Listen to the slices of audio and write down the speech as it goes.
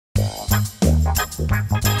Hi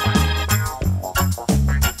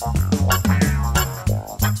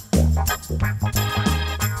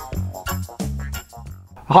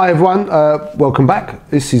everyone, welcome back.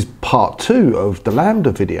 This is part 2 of the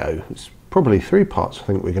Lambda video. It's probably 3 parts I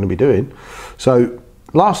think we're going to be doing. So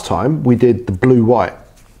last time we did the blue-white,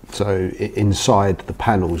 so inside the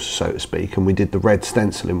panels so to speak, and we did the red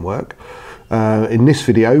stenciling work. In this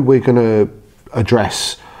video we're going to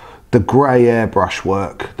address the grey airbrush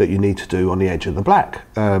work that you need to do on the edge of the black,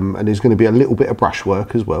 and there's going to be a little bit of brush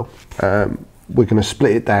work as well. We're going to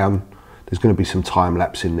split it down. There's going to be some time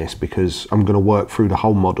lapse in this because I'm going to work through the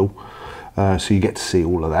whole model, so you get to see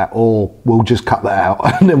all of that, or we'll just cut that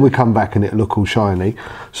out and then we come back and it'll look all shiny.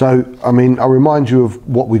 So I mean, I'll remind you of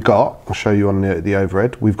what we got. I'll show you on the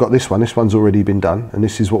overhead. We've got this one's already been done, and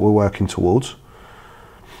this is what we're working towards.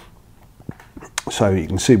 So you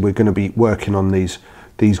can see we're going to be working on these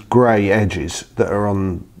grey edges that are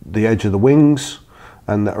on the edge of the wings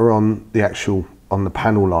and that are on the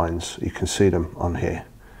panel lines. You can see them on here.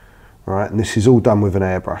 Right, and this is all done with an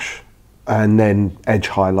airbrush and then edge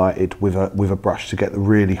highlighted with a brush to get the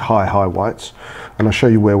really high whites. And I'll show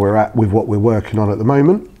you where we're at with what we're working on at the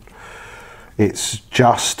moment. It's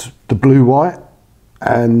just the blue-white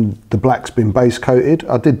and the black's been base coated.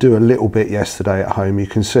 I did do a little bit yesterday at home. You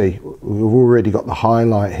can see we've already got the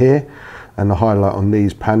highlight here and the highlight on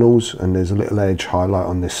these panels, and there's a little edge highlight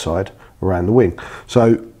on this side around the wing.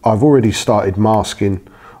 So I've already started masking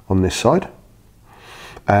on this side,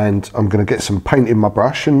 and I'm going to get some paint in my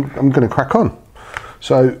brush and I'm going to crack on.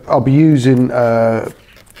 So I'll be using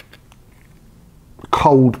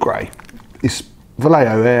cold grey. It's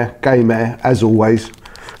Vallejo Air, Game Air, as always.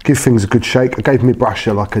 Give things a good shake. I gave my brush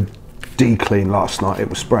like a de-clean last night. It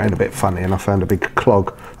was spraying a bit funny and I found a big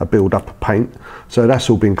clog, a build up of paint. So that's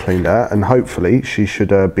all been cleaned out, and hopefully she should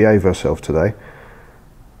behave herself today.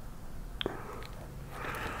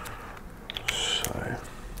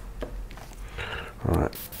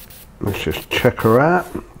 Right, let's just check her out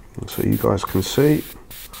so you guys can see.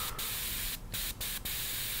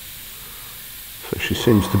 So she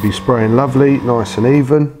seems to be spraying lovely, nice and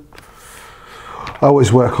even. I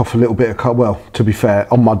always work off a little bit of colour. Well, to be fair,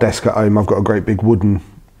 on my desk at home I've got a great big wooden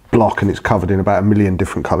block and it's covered in about 1 million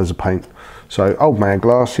different colours of paint. So old man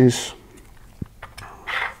glasses,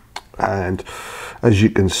 and as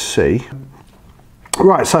you can see,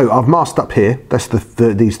 right, so I've masked up here. That's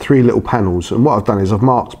these 3 little panels, and what I've done is I've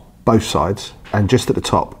marked both sides and just at the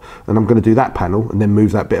top, and I'm going to do that panel and then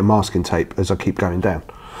move that bit of masking tape as I keep going down.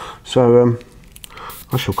 So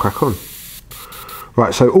I shall crack on.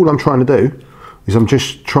 Right, so all I'm trying to do is I'm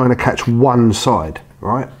just trying to catch one side,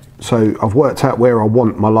 right? So I've worked out where I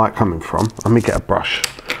want my light coming from. Let me get a brush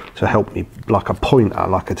to help me, like a pointer,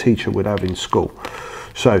 like a teacher would have in school.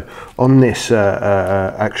 So on this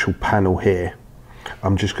actual panel here,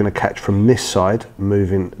 I'm just going to catch from this side,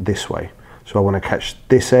 moving this way. So I want to catch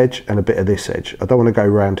this edge and a bit of this edge. I don't want to go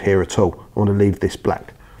around here at all. I want to leave this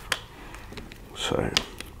black. So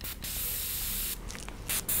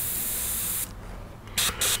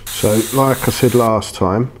like I said last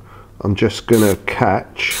time, I'm just going to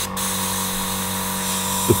catch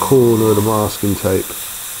the corner of the masking tape.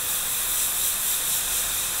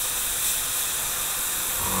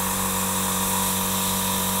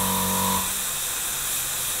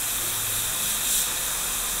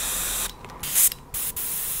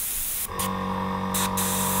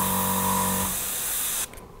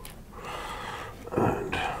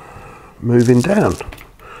 Moving down.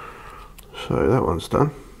 So that one's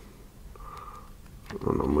done.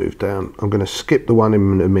 And I'll move down. I'm going to skip the one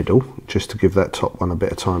in the middle just to give that top one a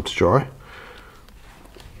bit of time to dry.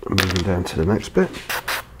 I'm moving down to the next bit.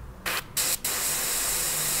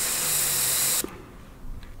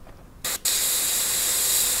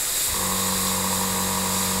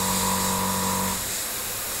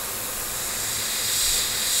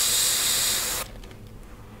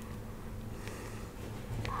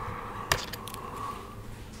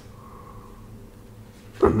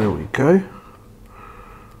 And there we go.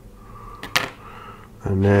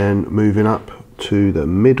 And then moving up to the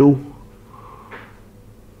middle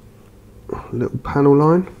little panel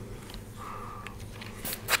line.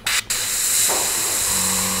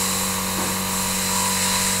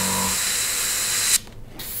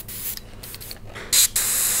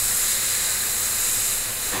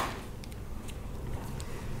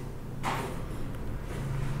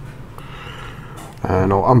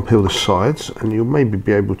 And I'll unpeel the sides and you'll maybe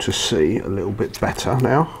be able to see a little bit better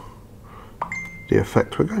now the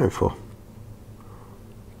effect we're going for.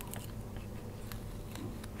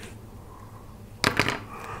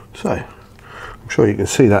 So I'm sure you can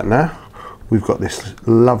see that now. we've got this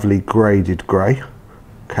lovely graded grey,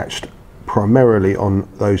 catched primarily on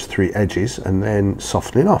those three edges and then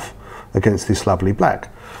softening off against this lovely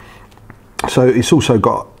black. So it's also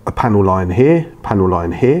got a panel line here,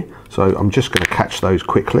 so I'm just going to catch those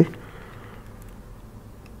quickly.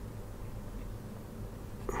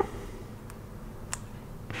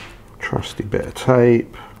 Trusty bit of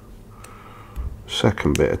tape,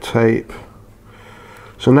 second bit of tape.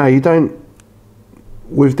 So now you don't,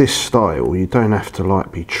 with this style, you don't have to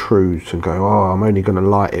like be true to go, oh, I'm only going to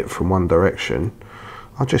light it from one direction.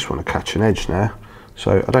 I just want to catch an edge now,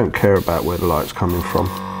 so I don't care about where the light's coming from.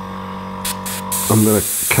 I'm going to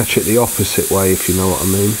catch it the opposite way, if you know what I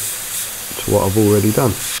mean, to what I've already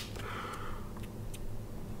done.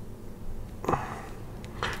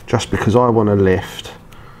 Just because I want to lift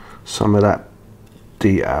some of that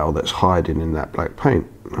detail that's hiding in that black paint.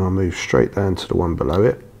 And I'll move straight down to the one below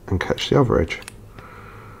it and catch the other edge.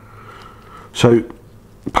 So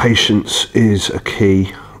patience is a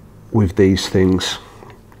key with these things.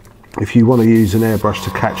 If you want to use an airbrush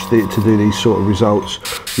to do these sort of results,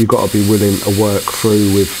 you've got to be willing to work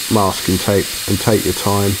through with masking tape and take your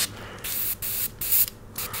time.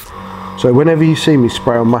 So whenever you see me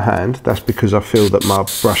spray on my hand, that's because I feel that my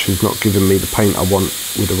brush is not giving me the paint I want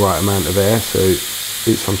with the right amount of air, so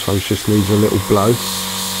it sometimes just needs a little blow.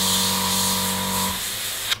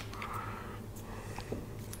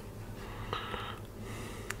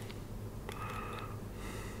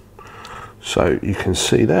 So you can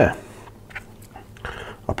see there,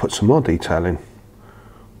 I put some more detail in.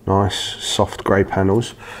 Nice soft grey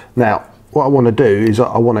panels. Now what I want to do is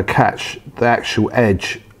I want to catch the actual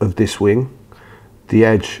edge of this wing, the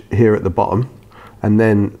edge here at the bottom, and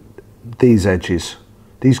then these edges,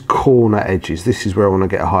 these corner edges. This is where I want to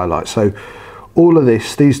get a highlight. So all of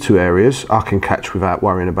this, these two areas I can catch without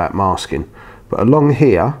worrying about masking, but along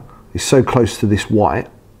here is so close to this white,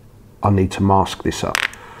 I need to mask this up.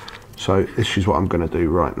 So this is what I'm going to do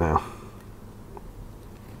right now.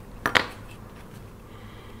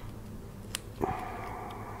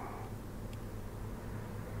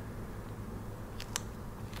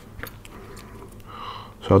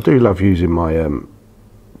 So I do love using my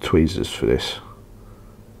tweezers for this.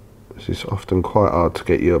 It's often quite hard to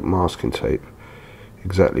get your masking tape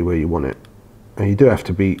exactly where you want it. And you do have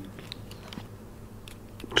to be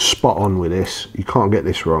spot on with this. You can't get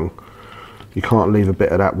this wrong. You can't leave a bit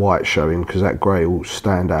of that white showing, because that grey will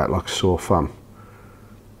stand out like a sore thumb.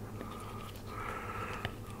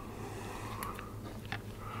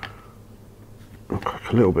 I'll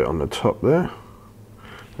crack a little bit on the top there.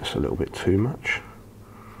 That's a little bit too much.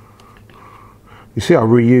 You see I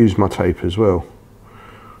reuse my tape as well.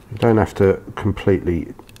 You don't have to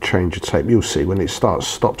completely change your tape. You'll see when it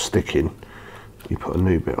stops sticking, you put a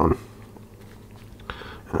new bit on.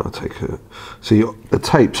 And I'll take a, see the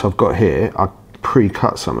tapes I've got here, I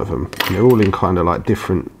pre-cut some of them. And they're all in kind of like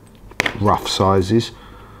different rough sizes.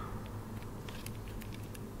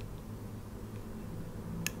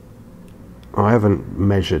 I haven't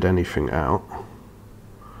measured anything out.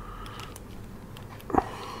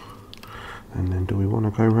 And then do we want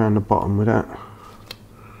to go around the bottom with that?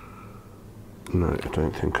 No, I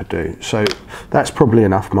don't think I do. So that's probably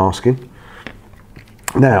enough masking.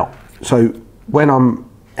 Now, so when I'm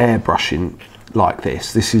airbrushing like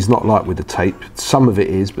this is not like with the tape. Some of it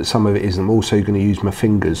is, but some of it isn't. I'm also going to use my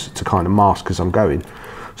fingers to kind of mask as I'm going.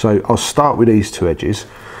 So I'll start with these two edges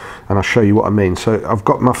and I'll show you what I mean. So I've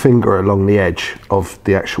got my finger along the edge of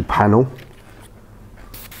the actual panel.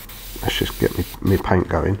 Let's just get my paint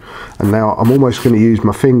going. And now I'm almost going to use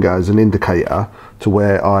my finger as an indicator to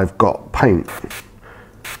where I've got paint.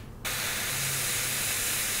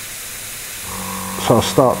 So I'll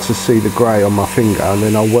start to see the grey on my finger and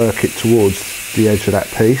then I'll work it towards the edge of that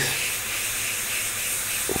piece.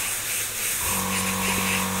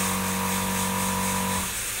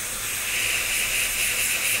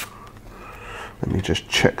 Let me just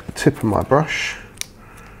check the tip of my brush.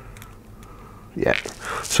 Yeah,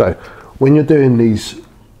 so when you're doing these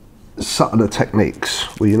subtler techniques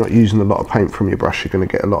where you're not using a lot of paint from your brush, you're going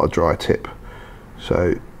to get a lot of dry tip.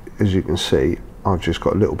 So as you can see, I've just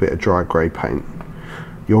got a little bit of dry grey paint.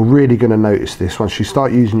 You're really going to notice this. Once you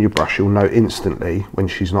start using your brush, you'll know instantly when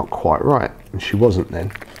she's not quite right, and she wasn't then.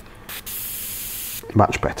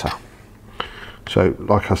 Much better. So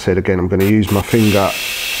like I said, again, I'm going to use my finger.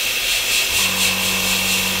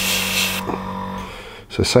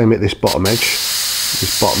 So same at this bottom edge,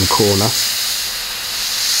 this bottom corner.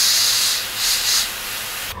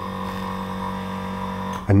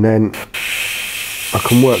 And then I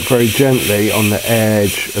can work very gently on the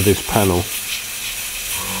edge of this panel.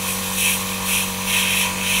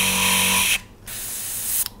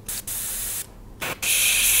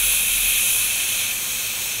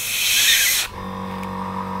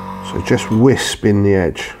 just wisping the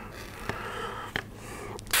edge.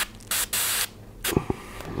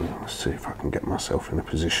 Let's see if I can get myself in a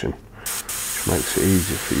position which makes it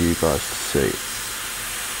easier for you guys to see.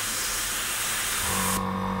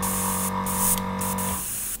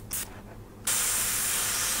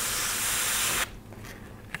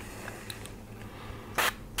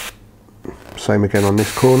 Same again on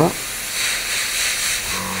this corner.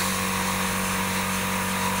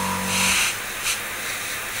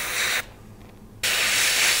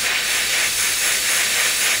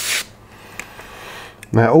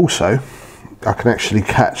 Now also, I can actually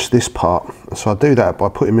catch this part. So I do that by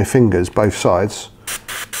putting my fingers both sides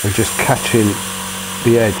and just catching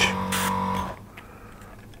the edge.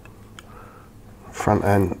 Front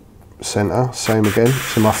and centre, same again.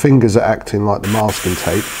 So my fingers are acting like the masking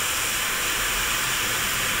tape.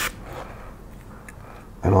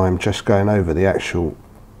 And I'm just going over the actual,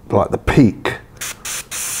 like the peak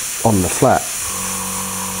on the flat.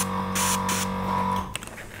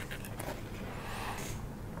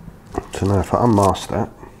 So now if I unmask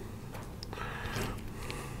that,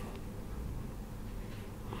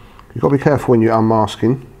 you've got to be careful when you're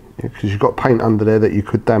unmasking, because you've got paint under there that you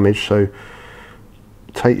could damage, so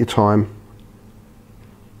take your time.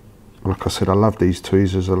 Like I said, I love these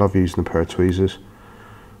tweezers, I love using a pair of tweezers.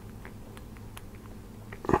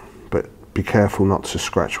 But be careful not to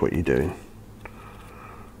scratch what you're doing,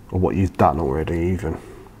 or what you've done already even.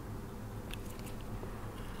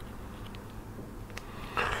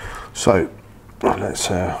 So let's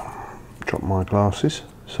drop my glasses.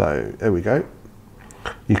 So there we go.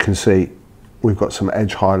 You can see we've got some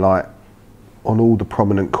edge highlight on all the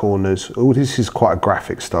prominent corners. Oh, this is quite a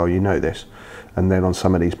graphic style, you know this. And then on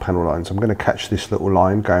some of these panel lines, I'm going to catch this little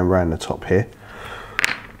line going around the top here.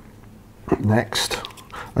 Next.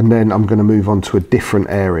 And then I'm going to move on to a different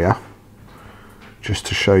area just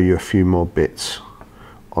to show you a few more bits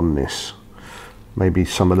on this. Maybe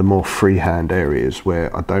some of the more freehand areas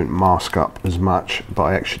where I don't mask up as much, but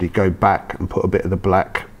I actually go back and put a bit of the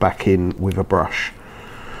black back in with a brush,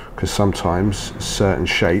 because sometimes certain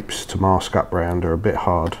shapes to mask up round are a bit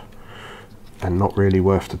hard and not really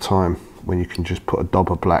worth the time when you can just put a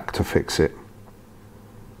dab of black to fix it.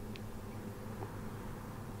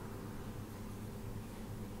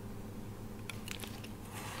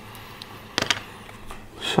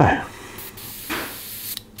 So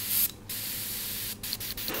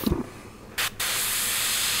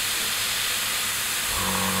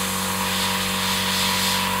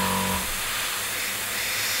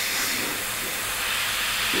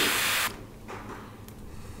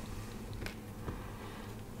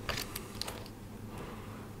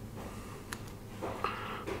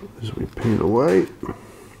as we peel away.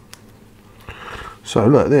 So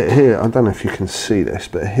look here, I don't know if you can see this,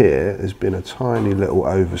 but here there's been a tiny little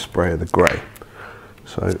overspray of the grey.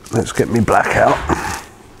 So let's get me black out.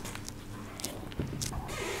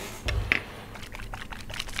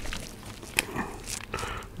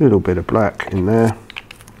 Little bit of black in there.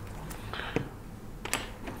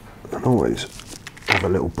 And always have a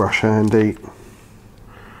little brush handy.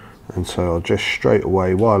 And so I'll just straight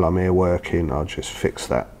away, while I'm here working, I'll just fix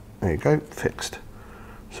that. There you go, fixed.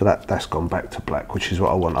 So that's gone back to black, which is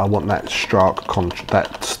what I want. I want that stark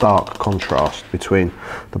contrast between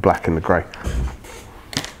the black and the grey.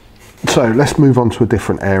 So let's move on to a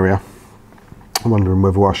different area. I'm wondering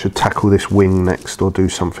whether I should tackle this wing next or do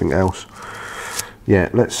something else. Yeah,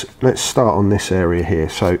 let's start on this area here.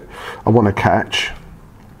 So I want to catch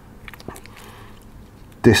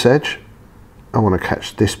this edge. I want to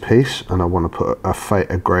catch this piece, and I want to put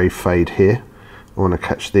a grey fade here. I want to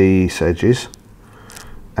catch these edges,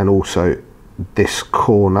 and also this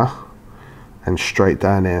corner, and straight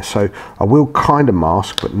down here. So I will kind of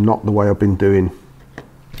mask, but not the way I've been doing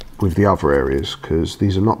with the other areas, because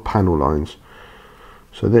these are not panel lines.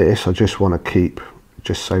 So this I just want to keep, it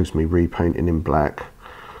just saves me repainting in black.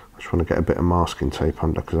 I just want to get a bit of masking tape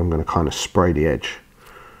under, because I'm going to kind of spray the edge.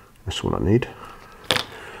 That's all I need.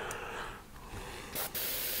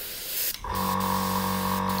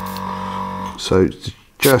 So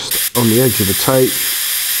just on the edge of the tape,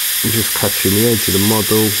 I'm just catching the edge of the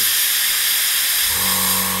model.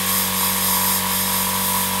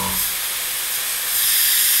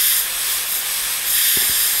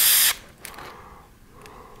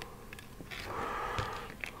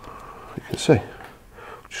 You can see,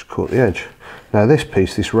 just caught the edge. Now this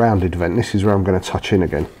piece, this rounded vent, this is where I'm going to touch in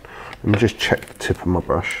again. Let me just check the tip of my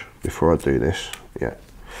brush before I do this. Yeah.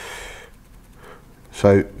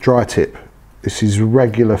 So dry tip. This is a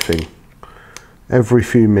regular thing. Every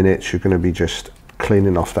few minutes you're going to be just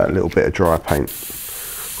cleaning off that little bit of dry paint.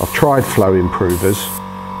 I've tried flow improvers,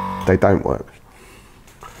 they don't work.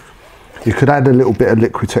 You could add a little bit of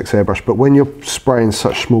Liquitex airbrush, but when you're spraying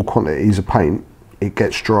such small quantities of paint, it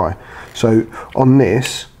gets dry. So on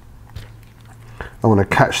this, I want to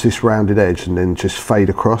catch this rounded edge and then just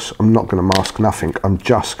fade across. I'm not going to mask nothing. I'm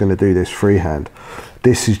just going to do this freehand.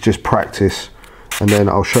 This is just practice, and then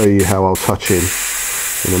I'll show you how I'll touch in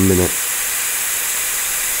a minute.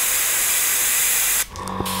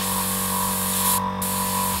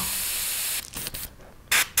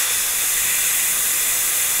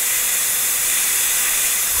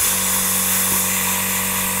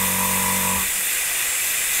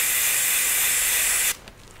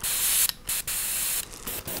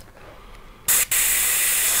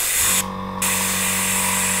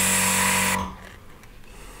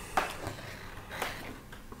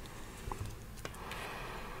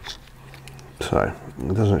 So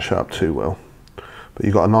it doesn't show up too well, but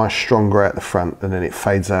you've got a nice strong grey at the front, and then it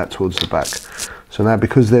fades out towards the back. So now,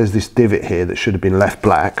 because there's this divot here that should have been left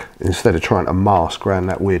black, instead of trying to mask around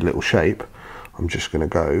that weird little shape, I'm just going to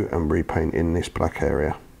go and repaint in this black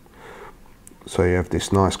area. So you have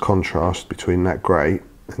this nice contrast between that grey,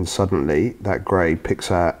 and suddenly that grey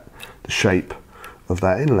picks out the shape of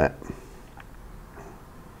that inlet.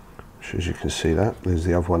 So as you can see, that there's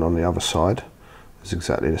the other one on the other side. It's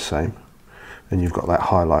exactly the same. And you've got that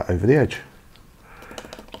highlight over the edge.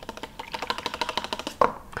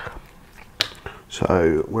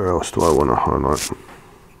 So where else do I want to highlight?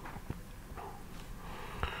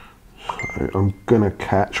 So I'm going to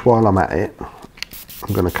catch, while I'm at it,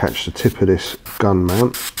 I'm going to catch the tip of this gun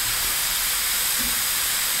mount.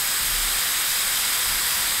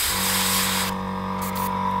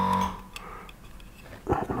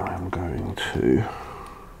 And I'm going to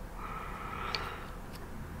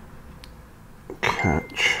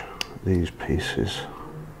catch these pieces.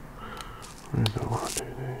 Where do I want to do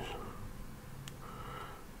these?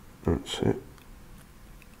 That's it.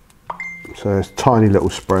 So there's tiny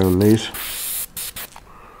little spray on these.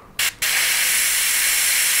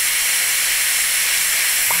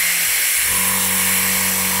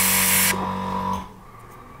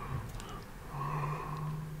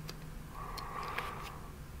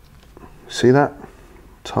 See that?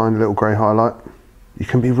 Tiny little grey highlight. You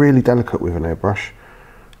can be really delicate with an airbrush.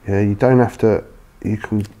 Yeah, you don't have to, you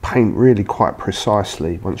can paint really quite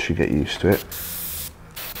precisely once you get used to it.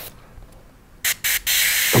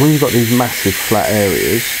 And when you've got these massive flat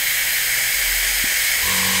areas,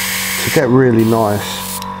 to get really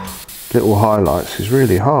nice little highlights is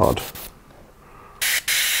really hard.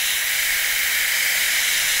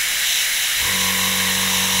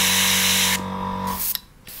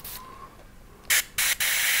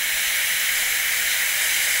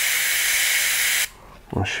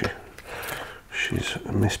 Oh, she's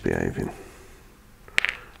misbehaving.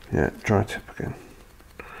 Yeah, dry tip again.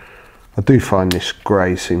 I do find this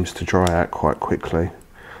grey seems to dry out quite quickly.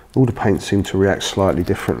 All the paints seem to react slightly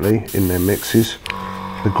differently in their mixes.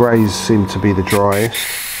 The greys seem to be the driest.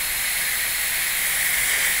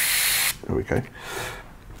 There we go.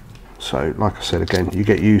 So, like I said again, you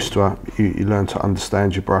get used to it, you learn to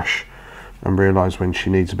understand your brush and realise when she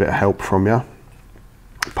needs a bit of help from you.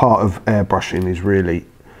 Part of airbrushing is really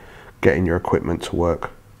getting your equipment to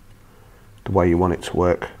work the way you want it to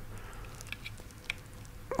work.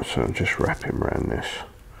 So I'm just wrapping around this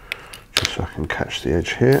just so I can catch the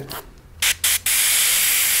edge here.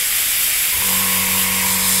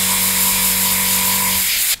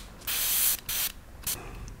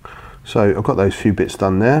 So I've got those few bits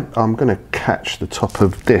done there. I'm going to catch the top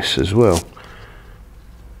of this as well.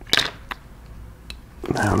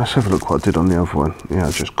 Now let's have a look what I did on the other one. Yeah,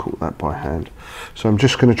 I just caught that by hand. So I'm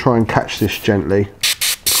just going to try and catch this gently,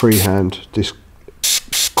 freehand, this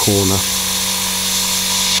corner.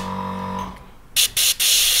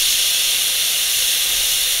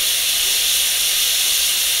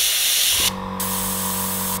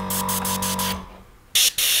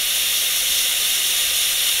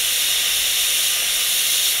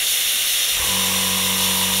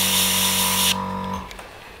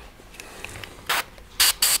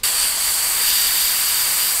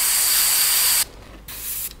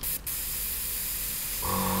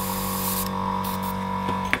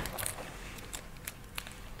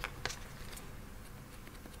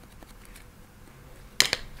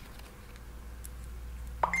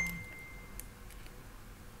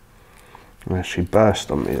 Well, she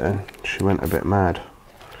burst on me then. She went a bit mad.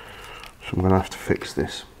 So I'm going to have to fix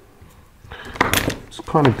this. It's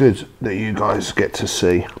kind of good that you guys get to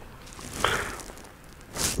see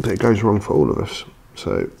that it goes wrong for all of us.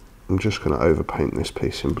 So I'm just going to overpaint this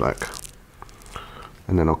piece in black.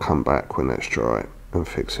 And then I'll come back when that's dry and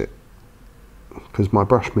fix it. because my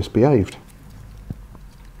brush misbehaved.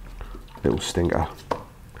 Little stinker.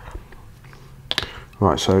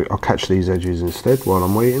 Right, so I'll catch these edges instead while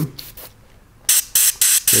I'm waiting.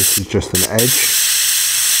 This is just an edge.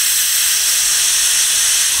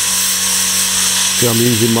 See, I'm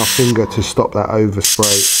using my finger to stop that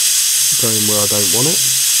overspray going where I don't want it.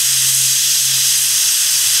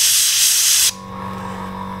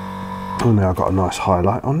 And now I've got a nice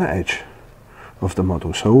highlight on the edge of the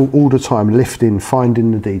model. So all the time lifting,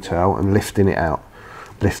 finding the detail and lifting it out.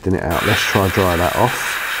 Lifting it out. Let's try dry that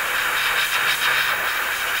off.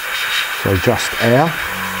 So just air.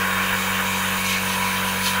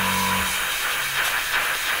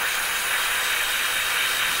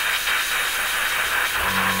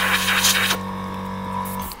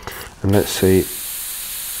 And let's see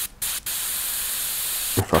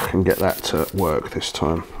if I can get that to work this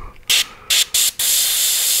time.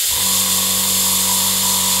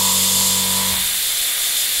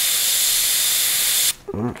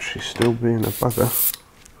 Oh, she's still being a bugger.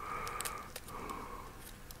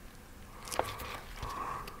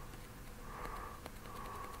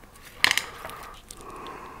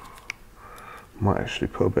 Might actually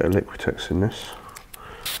put a bit of Liquitex in this.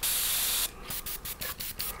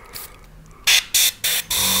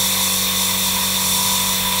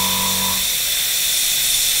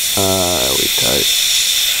 There we go.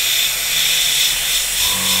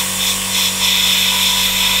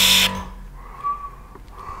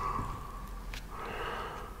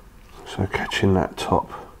 So catching that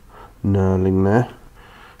top knurling there.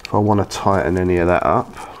 If I want to tighten any of that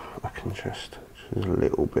up, I can just a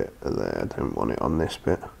little bit there. I don't want it on this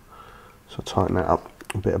bit. So tighten that up.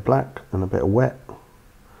 A bit of black and a bit of wet.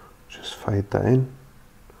 Just fade that in.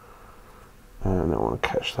 And I want to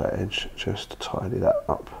catch that edge just to tidy that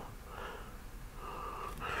up.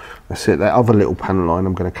 That's it. That other little panel line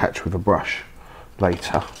I'm going to catch with a brush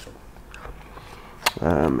later.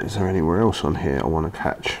 Is there anywhere else on here I want to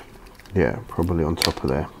catch? Yeah, probably on top of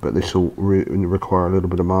there. But this will require a little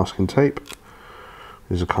bit of masking tape.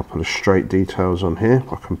 There's a couple of straight details on here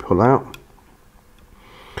I can pull out.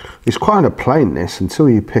 It's kind of plain, this, until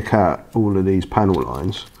you pick out all of these panel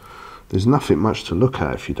lines. There's nothing much to look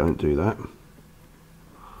at if you don't do that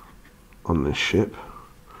on this ship.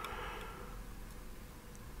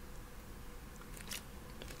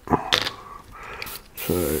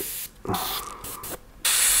 So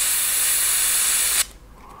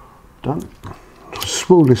done.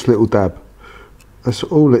 Smallest little dab. That's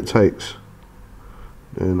all it takes.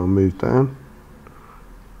 Then I'll move down.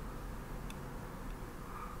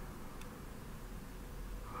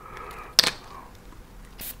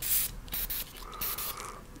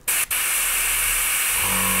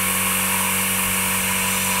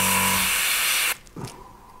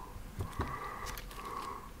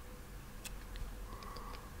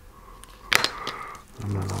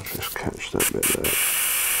 And then I'll just catch that bit there.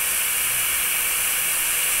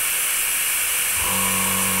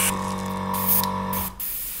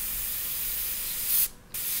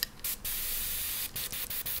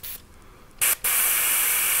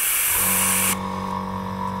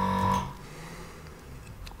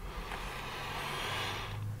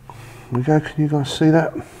 There we go, can you guys see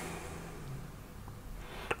that?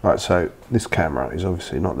 Right, so this camera is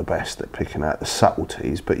obviously not the best at picking out the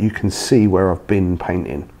subtleties, but you can see where I've been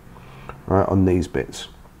painting, right, on these bits.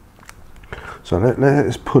 So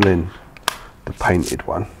let's pull in the painted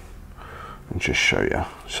one and just show you.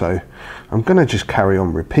 So I'm going to just carry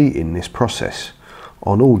on repeating this process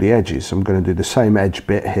on all the edges. I'm going to do the same edge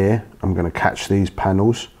bit here. I'm going to catch these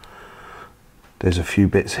panels. There's a few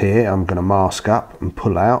bits here I'm going to mask up and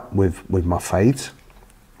pull out with my fades.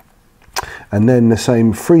 And then the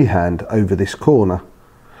same freehand over this corner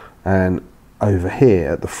and over here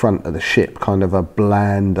at the front of the ship, kind of a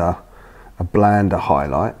blander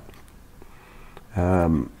highlight.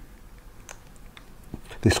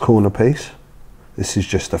 This corner piece, this is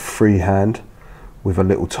just a freehand with a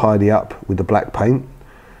little tidy up with the black paint.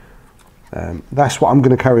 That's what I'm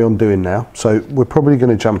going to carry on doing now. So we're probably going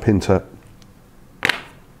to jump into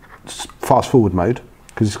fast forward mode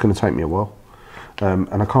because it's going to take me a while.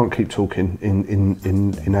 And I can't keep talking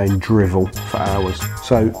in a drivel for hours.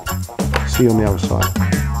 So, see you on the other side.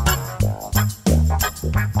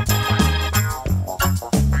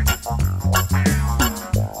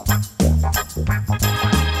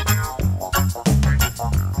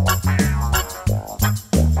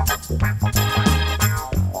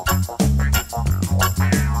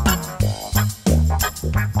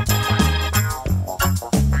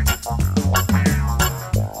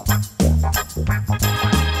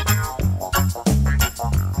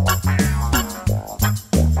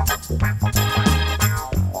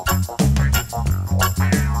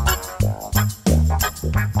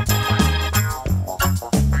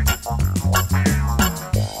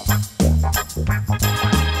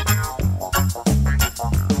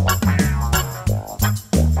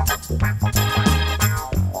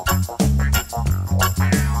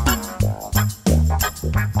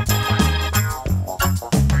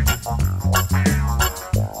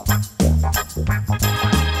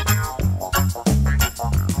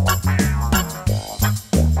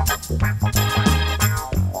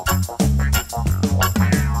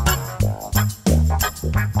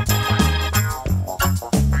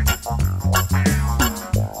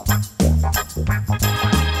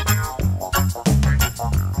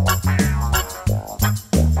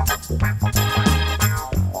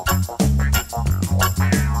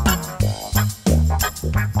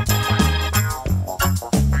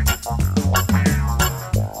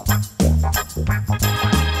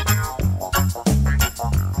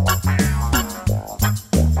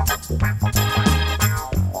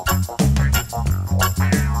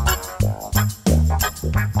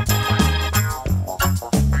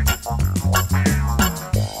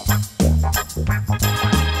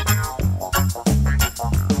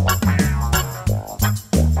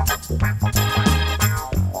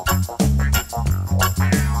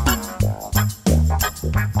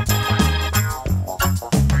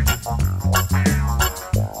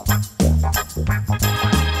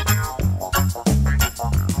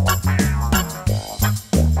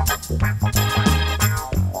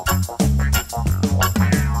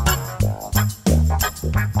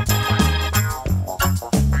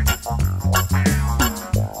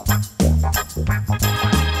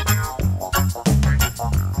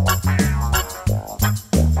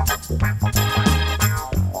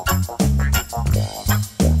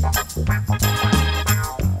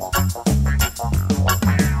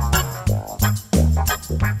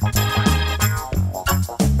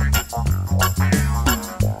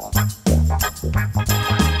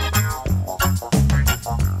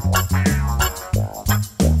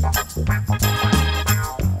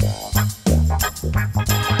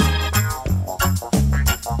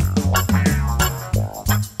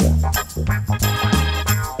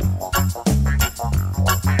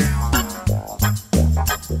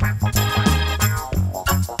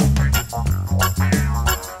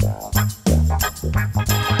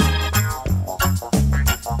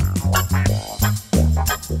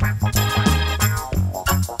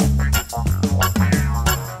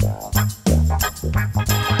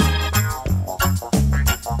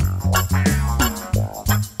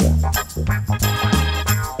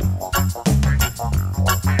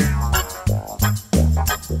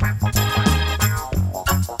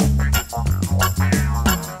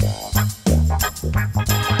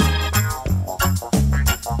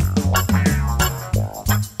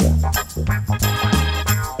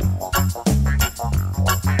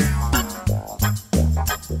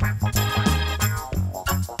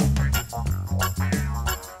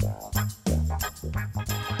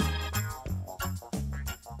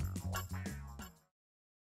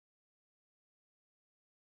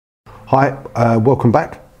 Hi, welcome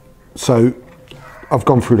back. So I've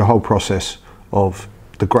gone through the whole process of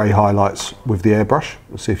the grey highlights with the airbrush.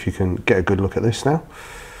 Let's see if you can get a good look at this now.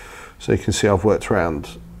 So you can see I've worked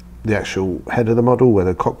around the actual head of the model where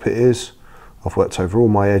the cockpit is. I've worked over all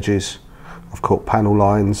my edges. I've caught panel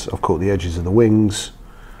lines. I've caught the edges of the wings.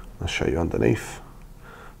 I'll show you underneath.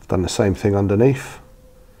 I've done the same thing underneath.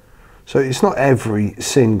 So it's not every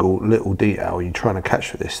single little detail you're trying to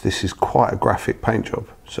catch with this. This is quite a graphic paint job.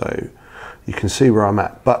 So you can see where I'm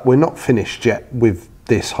at, but we're not finished yet with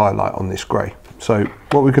this highlight on this grey. So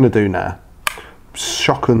what we're going to do now,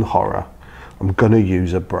 shock and horror, I'm going to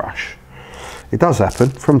use a brush. It does happen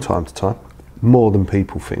from time to time, more than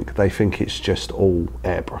people think. They think it's just all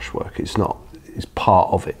airbrush work. It's not, it's part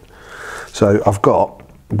of it. So I've got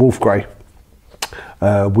Wolf Grey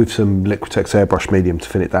with some Liquitex airbrush medium to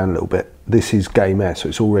thin it down a little bit. This is Game Air, so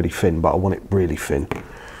it's already thin, but I want it really thin.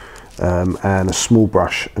 And a small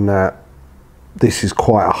brush, and this is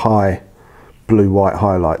quite a high blue-white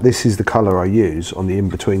highlight. This is the colour I use on the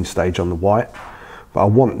in-between stage on the white, but I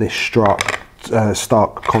want this stark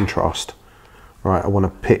contrast. Right, I want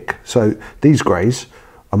to pick. So these greys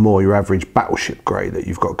are more your average battleship grey that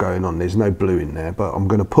you've got going on. There's no blue in there, but I'm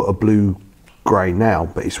going to put a blue grey now,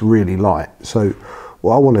 but it's really light. So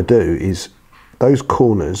what I want to do is those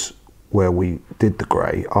corners where we did the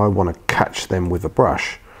grey, I want to catch them with a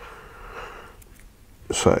brush.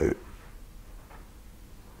 So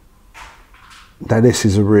now this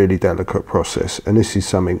is a really delicate process, and this is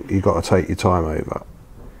something you've got to take your time over.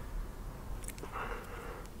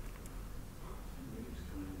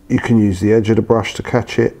 You can use the edge of the brush to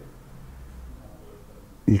catch it.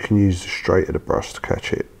 You can use the straight of the brush to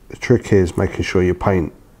catch it. The trick here is making sure your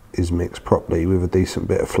paint is mixed properly with a decent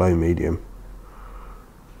bit of flow medium.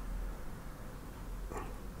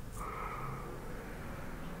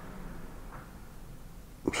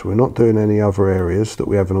 So we're not doing any other areas that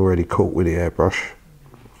we haven't already caught with the airbrush.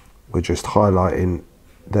 We're just highlighting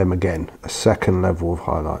them again, a second level of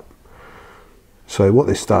highlight. So what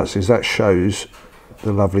this does is that shows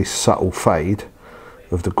the lovely subtle fade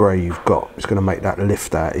of the grey you've got. It's going to make that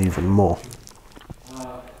lift out even more.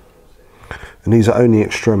 And these are only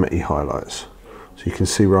extremity highlights. So you can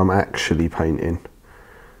see where I'm actually painting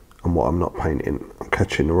and what I'm not painting. I'm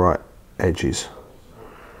catching the right edges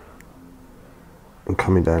and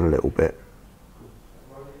coming down a little bit,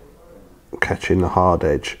 catching the hard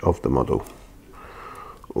edge of the model.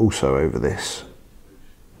 Also over this.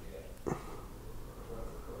 So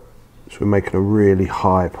we're making a really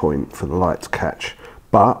high point for the light to catch,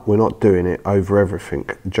 but we're not doing it over everything,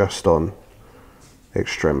 just on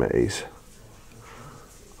extremities,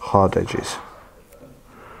 hard edges.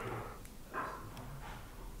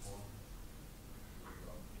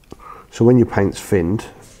 So when your paint's thinned,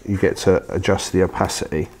 you get to adjust the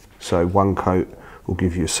opacity. So one coat will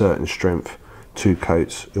give you a certain strength, 2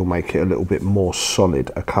 coats, you'll make it a little bit more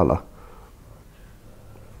solid a colour.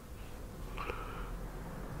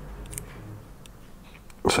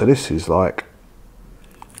 So this is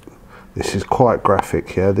quite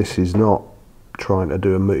graphic, yeah. This is not trying to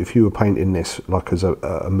do a movie. If you were painting this like as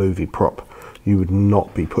a movie prop, you would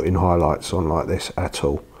not be putting highlights on like this at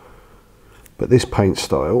all. But this paint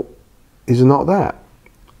style is not that.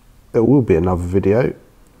 There will be another video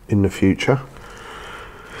in the future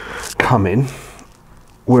coming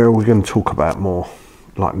where we're going to talk about more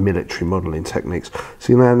like military modelling techniques.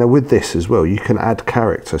 See now with this as well, you can add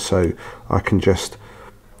character. So I can just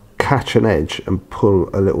catch an edge and pull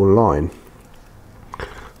a little line.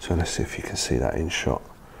 So let's see if you can see that in shot.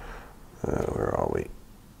 Where are we?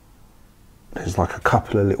 There's like a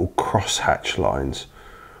couple of little cross-hatch lines.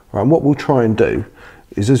 Right, and what we'll try and do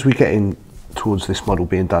is as we get in towards this model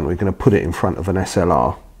being done, we're going to put it in front of an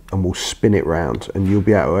SLR and we'll spin it round, and you'll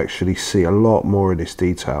be able to actually see a lot more of this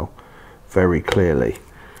detail very clearly.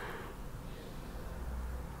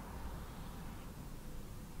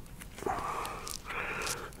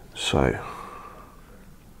 So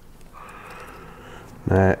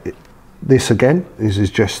this again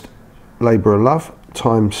is just labour of love,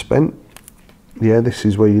 time spent yeah, this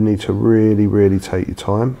is where you need to really take your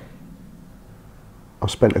time.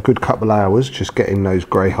 I've spent a good couple hours just getting those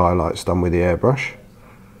grey highlights done with the airbrush,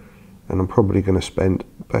 and I'm probably going to spend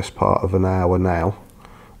the best part of an hour now,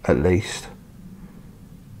 at least,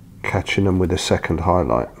 catching them with a second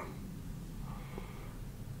highlight.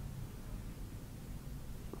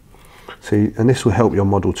 See, and this will help your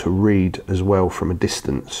model to read as well from a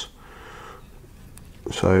distance.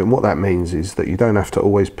 So what that means is that you don't have to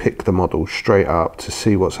always pick the model straight up to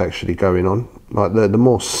see what's actually going on. Like the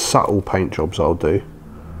more subtle paint jobs I'll do,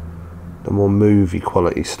 the more movie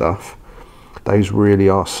quality stuff, those really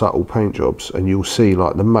are subtle paint jobs, and you'll see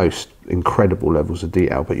like the most incredible levels of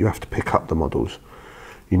detail, but you have to pick up the models.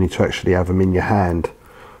 You need to actually have them in your hand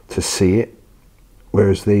to see it,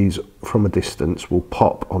 whereas these from a distance will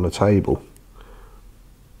pop on a table.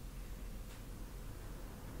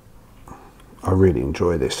 I really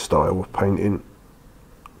enjoy this style of painting.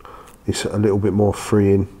 It's a little bit more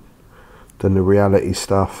freeing than the reality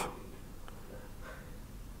stuff,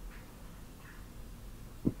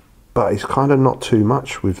 but it's kind of not too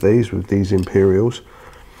much with these Imperials.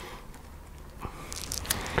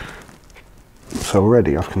 So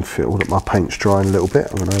already I can feel that my paint's drying a little bit.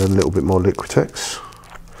 I'm going to add a little bit more Liquitex.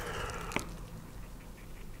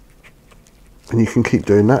 And you can keep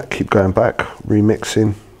doing that, keep going back,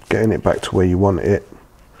 remixing, getting it back to where you want it.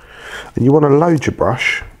 And you want to load your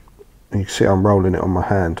brush, and you can see I'm rolling it on my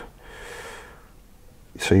hand.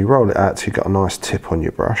 So you roll it out till you got a nice tip on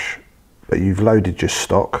your brush, but you've loaded your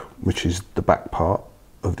stock, which is the back part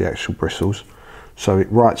of the actual bristles, so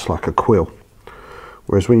it writes like a quill.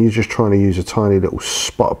 Whereas when you're just trying to use a tiny little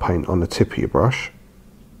spot of paint on the tip of your brush,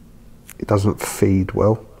 it doesn't feed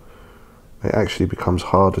well. It actually becomes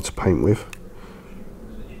harder to paint with.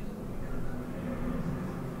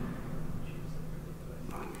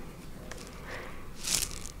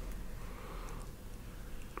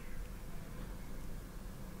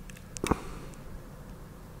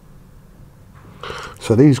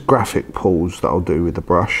 So these graphic pulls that I'll do with the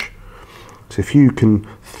brush, so if you can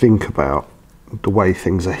think about the way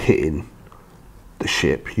things are hitting the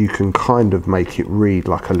ship, you can kind of make it read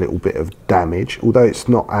like a little bit of damage, although it's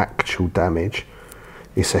not actual damage,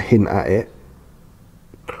 it's a hint at it.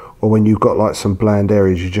 Or when you've got like some bland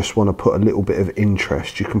areas you just want to put a little bit of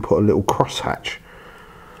interest, you can put a little crosshatch.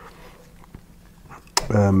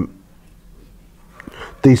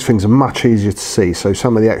 These things are much easier to see, so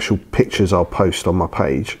some of the actual pictures I'll post on my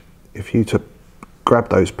page, if you to grab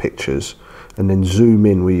those pictures and then zoom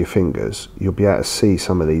in with your fingers, you'll be able to see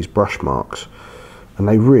some of these brush marks, and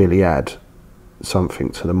they really add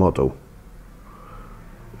something to the model.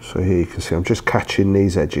 So here you can see I'm just catching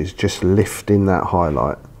these edges, just lifting that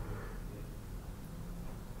highlight.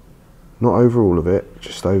 Not over all of it,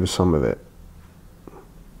 just over some of it.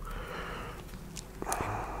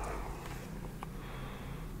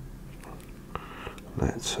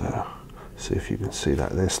 Let's see if you can see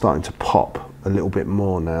that. They're starting to pop a little bit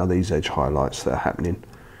more now, these edge highlights that are happening.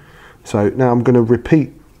 So now I'm going to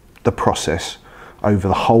repeat the process over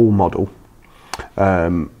the whole model.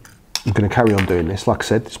 I'm going to carry on doing this. Like I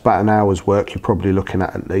said, it's about an hour's work you're probably looking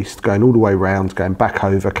at least, going all the way round, going back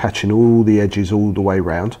over, catching all the edges all the way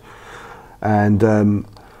round. And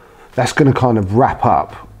that's going to kind of wrap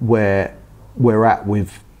up where we're at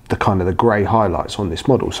with the kind of the grey highlights on this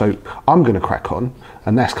model. So I'm going to crack on,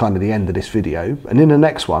 and that's kind of the end of this video. And in the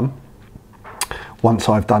next one, once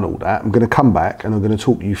I've done all that, I'm going to come back and I'm going to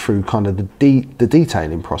talk you through kind of the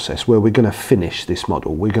detailing process, where we're going to finish this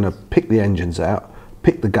model. We're going to pick the engines out,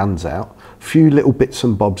 pick the guns out, a few little bits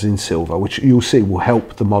and bobs in silver, which you'll see will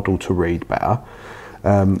help the model to read better.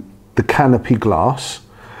 The canopy glass,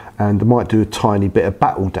 and I might do a tiny bit of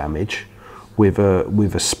battle damage with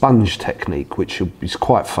a sponge technique, which is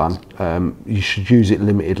quite fun. You should use it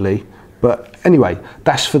limitedly, but anyway,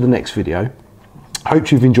 that's for the next video.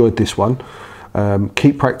 Hope you've enjoyed this one.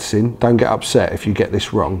 Keep practicing, don't get upset if you get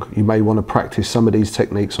this wrong. You may want to practice some of these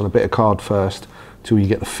techniques on a bit of card first till you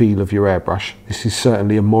get the feel of your airbrush. This is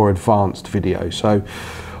certainly a more advanced video, so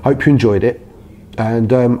hope you enjoyed it,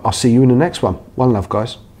 and I'll see you in the next one. One love,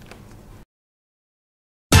 guys.